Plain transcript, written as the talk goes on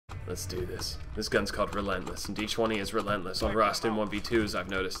Let's do this. This gun's called Relentless, and D20 is relentless on Rust in 1v2s I've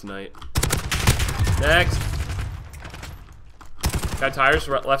noticed tonight. Next. Got tires,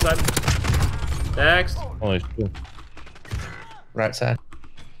 left side. Next. Holy shit. Right side.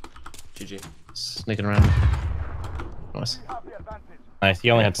 GG. Sneaking around. Nice. Nice. He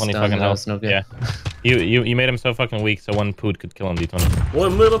only had 20 fucking health. No good. Yeah. You made him so fucking weak, so one poot could kill him. D20.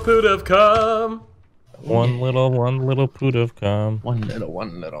 One little poot of cum. One little poot of cum. One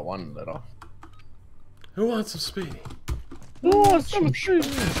little. Who wants some speedy? Oh, some shit.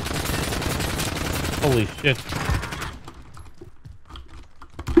 Holy shit.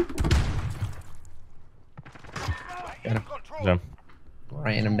 Got him. Yeah.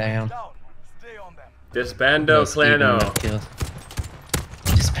 Ran him down. Disbando Clano.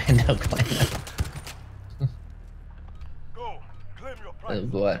 Disbando Clano.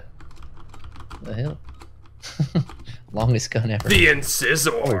 What? The hell? Longest gun ever. The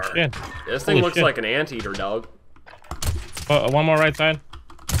Incisor. Holy shit. This thing looks like an anteater, dog. One more right side.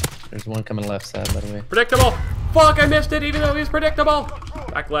 There's one coming left side, by the way. Predictable. Fuck, I missed it, even though he was predictable.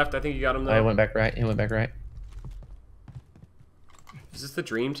 Back left, I think you got him though. Oh, he went back right. He went back right. Is this the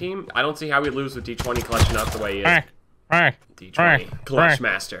dream team? I don't see how we lose with D20 clutching up the way he is. D20, clutch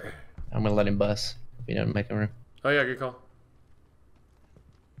master. I'm gonna let him bust if he doesn't make a room. Oh yeah, good call.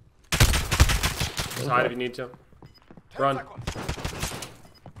 Just hide if you need to. Run.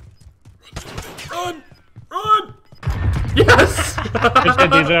 Run! Run! Yes! Good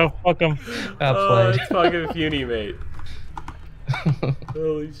shit, Diesel. Fuck him. Oh, it's fucking puny, mate.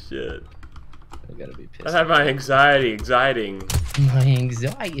 Holy shit. I gotta be pissed. I have my anxiety exciting. My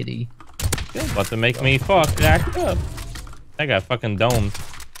anxiety. About to make me fuck act up. I got fucking domes.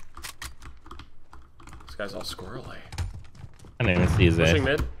 This guy's all squirrely. I didn't even see his ass. Pushing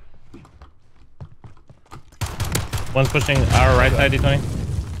mid. One's pushing our right side, D20.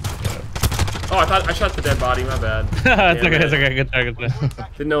 Oh, I thought I shot the dead body. My bad. It's okay. It's okay. Good try. Good try.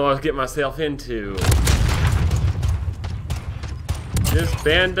 Didn't know what I was getting myself into.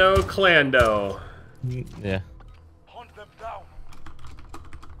 Disbando Clando. Yeah.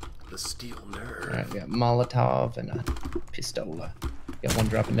 The steel nerve. Alright, got Molotov and a pistola. Got one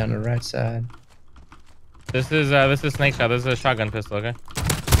dropping down to the right side. This is snake shot. This is a shotgun pistol. Okay.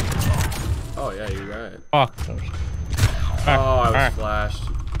 Oh yeah, you're right. Fuck. Oh, I was flashed.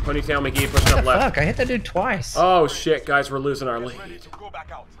 Ponytail McGee pushing up left. Fuck, I hit that dude twice. Oh shit, guys, we're losing our lead.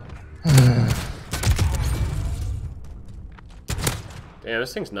 Damn,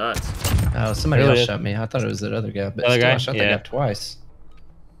 this thing's nuts. Oh, somebody Really else is. shot me. I thought it was that other guy, but Other still, guy? I shot that guy twice.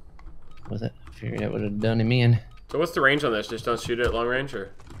 With it, figured it would have done him in. So what's the range on this? Just don't shoot it at long range,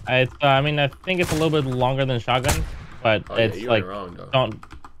 or? It's I mean I think it's a little bit longer than shotgun, but Oh, yeah, it's you like ain't wrong, though. don't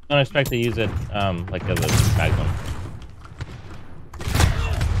expect to use it like as a magnum.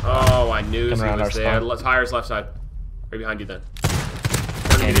 Oh, I knew he Coming around was our there. spawn. Tires left side. Right behind you then.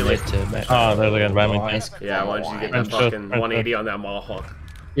 And Immediately. Oh, there's a guy behind me. Nice. Yeah, why don't you get that French fucking toast. 180 on that Mohawk?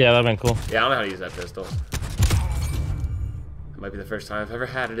 Yeah, that'd been cool. Yeah, I don't know how to use that pistol. It might be the first time I've ever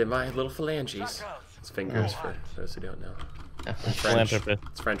had it in my little phalanges. It's fingers for those who don't know. French. Philanthropist.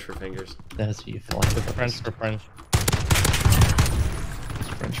 It's French for fingers. That's you philanthropist. French for French. It's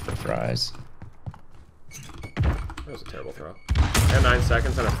French for fries. That was a terrible throw. And 9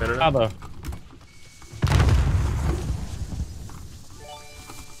 seconds and I'm finishing. How the?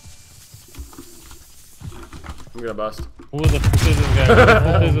 I'm gonna bust. Who the fuck is this guy?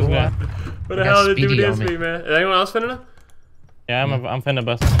 Who is this guy? What the I got hell did dude Speedy is on me. me, man? Is anyone else finna him? Yeah, I'm finna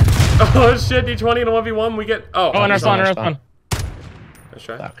bust. Oh shit, D20 and a 1v1, we get... Oh, Oh, in our he's spawn, on in our spawn. Nice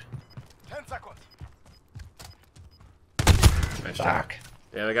try. Fuck. 10 seconds. Nice try. Fuck.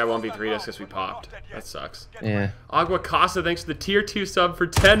 Yeah, the guy 1v3'd us because we popped. That sucks. Yeah. Agua Casa, thanks to the tier 2 sub for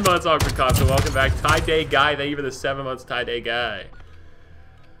 10 months, Agua Casa. Welcome back. Tie Day Guy, thank you for the 7 months, Tie Day Guy.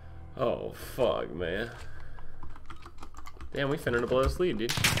 Oh, fuck, man. Damn, we finna blow this lead,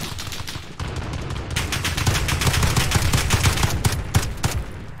 dude.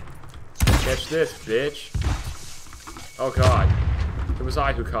 Catch this, bitch. Oh, God. It was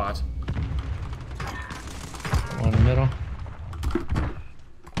I who caught. One in the middle.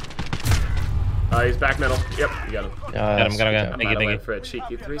 He's back middle. Yep, you got him. Got him. I Thank you. went for a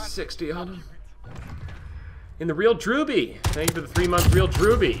cheeky 360 on him. In the real Drooby. Thank you for the 3-month real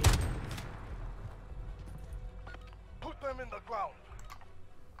Drooby. Put them in the ground.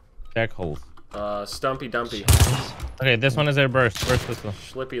 Jack holes. Stumpy Dumpy. Okay, this one is their burst. Burst pistol.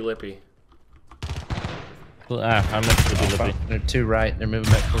 Schlippy Lippy. I missed the lippy. They're two right. They're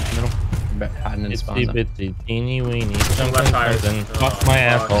moving back towards the middle. Back, hiding in Itsy spawn zone. bitsy teeny weeny Left something tires. something. Oh, Fuck my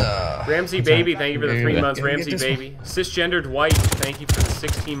fuck. asshole. Ramsey Baby, thank you for the 3 Here, months. go get Ramsey this Baby. Cisgendered White, thank you for the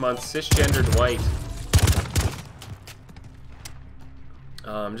 16 months. Cisgendered White.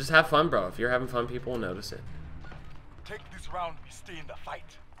 Just have fun, bro. If you're having fun, people will notice it. Take this round, we stay in the fight.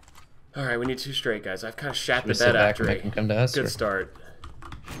 Alright, we need 2 straight, guys. I've kind of shat Should we the sit bed back after and a make them come to us? good or- start.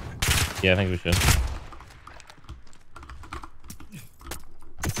 Yeah, I think we should.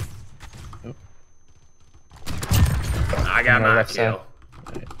 I got On our my left side. kill.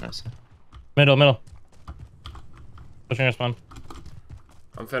 Alright, nice. Middle. Pushing your spawn.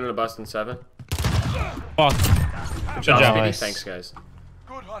 I'm finna to bust in 7. Fuck. Good job, job. Speedy. Nice. Thanks, guys.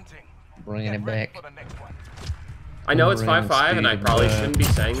 Good hunting. Bringing Get it ready back. for the next one. I know it's Bring 5-5, and I speed probably back. shouldn't be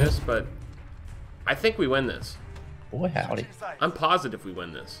saying this, but I think we win this. Boy, howdy. Inside. I'm positive we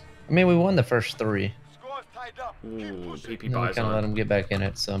win this. I mean, we won the first 3. Score is tied up. Keep Ooh, pushing. PP And we buys kind of let on. them get back in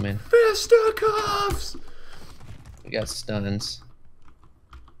it, so I mean, Fisticuffs! we got stuns.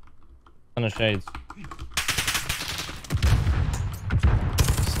 Ton of shades.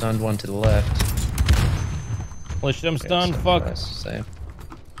 Stunned one to the left. Holy shit, I'm Yeah, stunned. so Fuck. that's the same.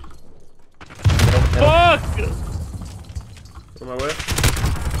 Fuck! Who am I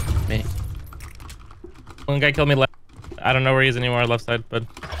with? Me. One guy killed me left. I don't know where he is anymore, left side, but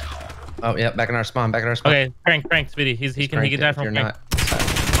Oh, yeah, back in our spawn, back in our spawn. okay. Crank, Speedy. He can Crank die it if from you're crank. not.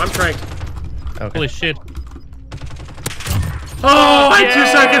 I'm cranked. Okay. Holy shit. Oh, I had 2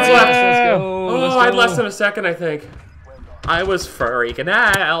 seconds left. Let's go. Oh, Let's I had go. less than a second, I think. I was freaking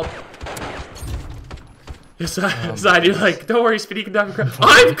out. Side, you're like, don't worry, Speedy can die from crank.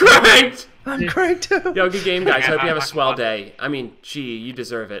 I'm cranked! I'm cranked too. Yo, good game, guys. Hope you have a swell day. I mean, gee, you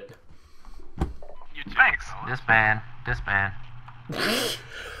deserve it. Thanks. This man.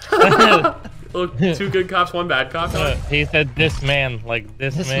 Look, 2 good cops, 1 bad cop. He said this man, like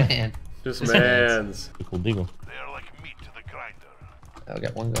this, This man. man. Just This man's. Cool deagle. They are like meat to the grinder. I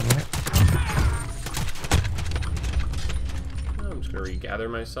got one going right. I'm just gonna regather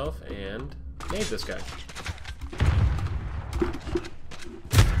myself and nade this guy. We've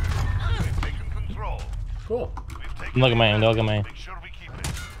taken control. Cool. We've taken Look at mine, the look at mine. Make sure we keep it.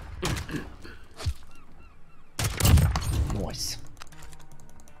 Nice.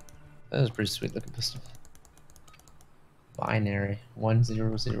 That was a pretty sweet looking pistol. Binary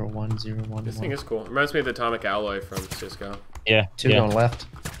 100101. This thing is cool. Reminds me of the atomic alloy from Cisco. Yeah. 2 yeah. going left.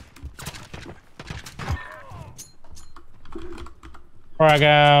 Frag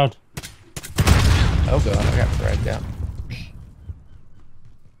out. Oh god, I got fragged out.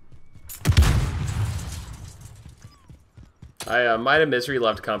 I might have misery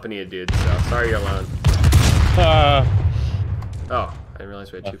loved company of dudes, so sorry you're alone. Oh, I didn't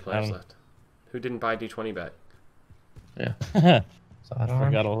realize we had 2 players left. Who didn't buy D20 bet? Yeah. I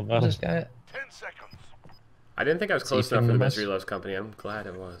forgot all about This it. guy. 10 seconds. I didn't think I was So you close enough for pinged the him us? misery loves company. I'm glad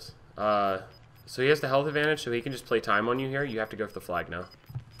it was. So he has the health advantage, so he can just play time on you here. You have to go for the flag now.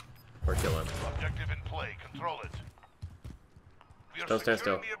 Or kill him. Objective in play. Control it. We are Don't stand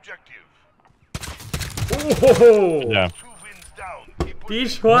securing still. the objective. Oh! Yeah. 2 wins down. Keep pushing.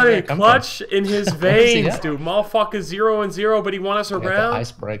 D20 come clutch in his see veins, that? dude. Motherfucker 0-0, but he won us I got the around.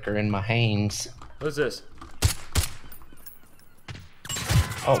 icebreaker in my hands. What is this?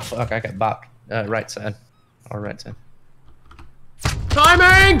 Oh fuck, I got bopped. Right side. Or right side.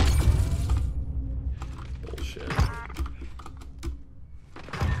 Timing! Bullshit.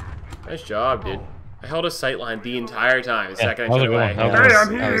 Nice job, dude. I held a sight line the entire time. The second I how's took it going? away. How's it Hey, going?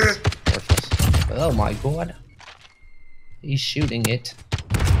 I'm That here! was worthless. Oh my god. He's shooting it.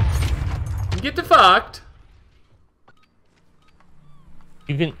 Get the fucked.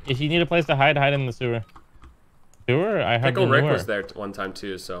 You can, if you need a place to hide in the sewer. Sewer? I have Pickle the Rick newer. was there one time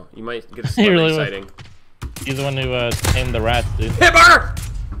too, so you might get a He celebrity really was. sighting. He's the one who tamed the rats, dude. Hipper!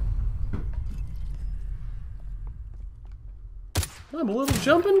 I'm a little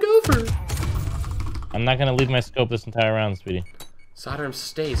jumping gopher. I'm not gonna leave my scope this entire round, Speedy. Soderham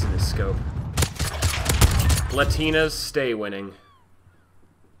stays in his scope. Latinas stay winning.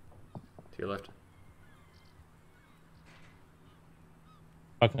 To your left.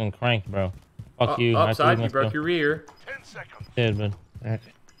 Fucking crank, bro. Fuck you. I Upside, told you broke my your rear. 10 seconds. Did, but Okay.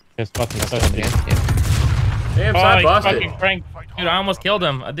 just fucking That's sucks, it dude. again. Yeah. Damn, Oh, side you busted. fucking crank. Dude, I almost killed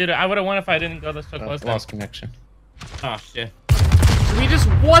him. Dude, I would have won if I didn't go this so close. Lost connection. Oh, shit. We just,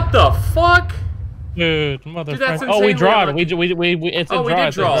 what the fuck? Dude, that's motherfucker. Oh, we insanely drawed. unlucky. We it's a Oh, we draw. did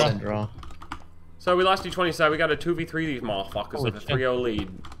it's a draw. That's a draw. So we lost D20 side, we got a 2v3 these motherfuckers Holy with a shit. 3-0 lead.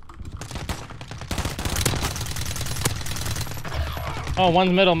 Oh,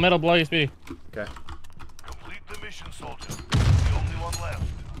 one's middle blow you, Speedy. Okay. Complete the mission, soldier. It's the only one left.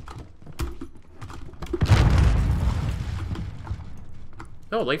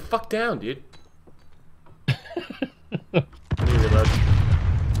 No, lay fuck down, dude. Let me reload.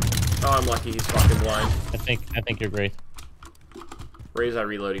 Oh, I'm lucky he's fucking blind. I think you're great. Ray's at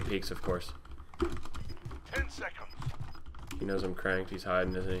reloading peaks, of course. 10 seconds. He knows I'm cranked. He's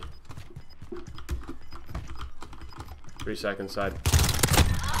hiding, isn't he? 3 seconds side.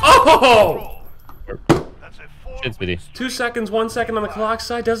 Oh! That's a 4. Shit's video. 2 seconds, 1 second on the clock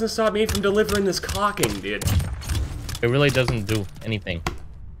side doesn't stop me from delivering this clocking, dude. It really doesn't do anything.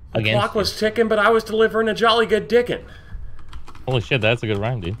 The clock was ticking, but I was delivering a jolly good dickin'. Holy shit, that's a good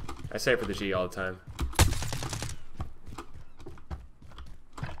rhyme, dude. I say it for the G all the time.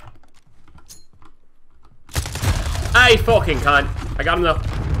 Hey, fucking cunt. I got him though.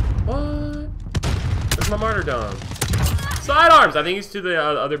 What? Where's my martyrdom? Sidearms! I think he's to the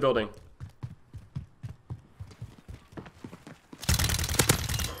other building.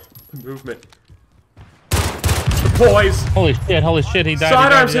 Movement. The boys! Holy shit, he died.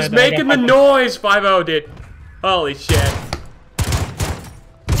 Sidearms is making the noise! 5-0, dude. Holy shit.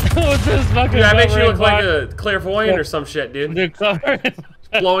 What's this fucking Dude, that makes you look like a clairvoyant or some shit, dude. Dude,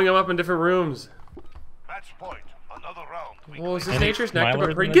 Blowing them up in different rooms. Match point. Another round. Oh, is this Any Nature's Nectar? milers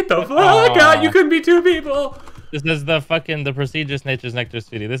But pretty. in Get the this? fuck out! Aw. You couldn't be 2 people! This is the prestigious Nature's Nectar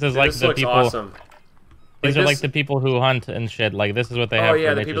video. This is like This the looks people. awesome. These Like are like this- the people who hunt and shit. Like this is what they Oh have. yeah,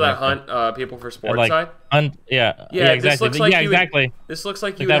 for the Nature's people that Nectar. hunt people for sports Like side. hunt. Yeah. Yeah, exactly. this looks like you would- exactly. This looks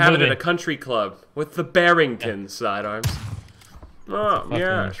like Like you that have it at movie. a country club with the Barrington sidearms. Oh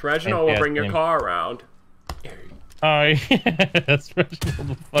yes, Reginald will bring your fantastic. car around. Oh yeah, that's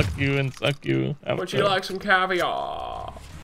Reginald. Fuck you and suck you. Would you like some caviar?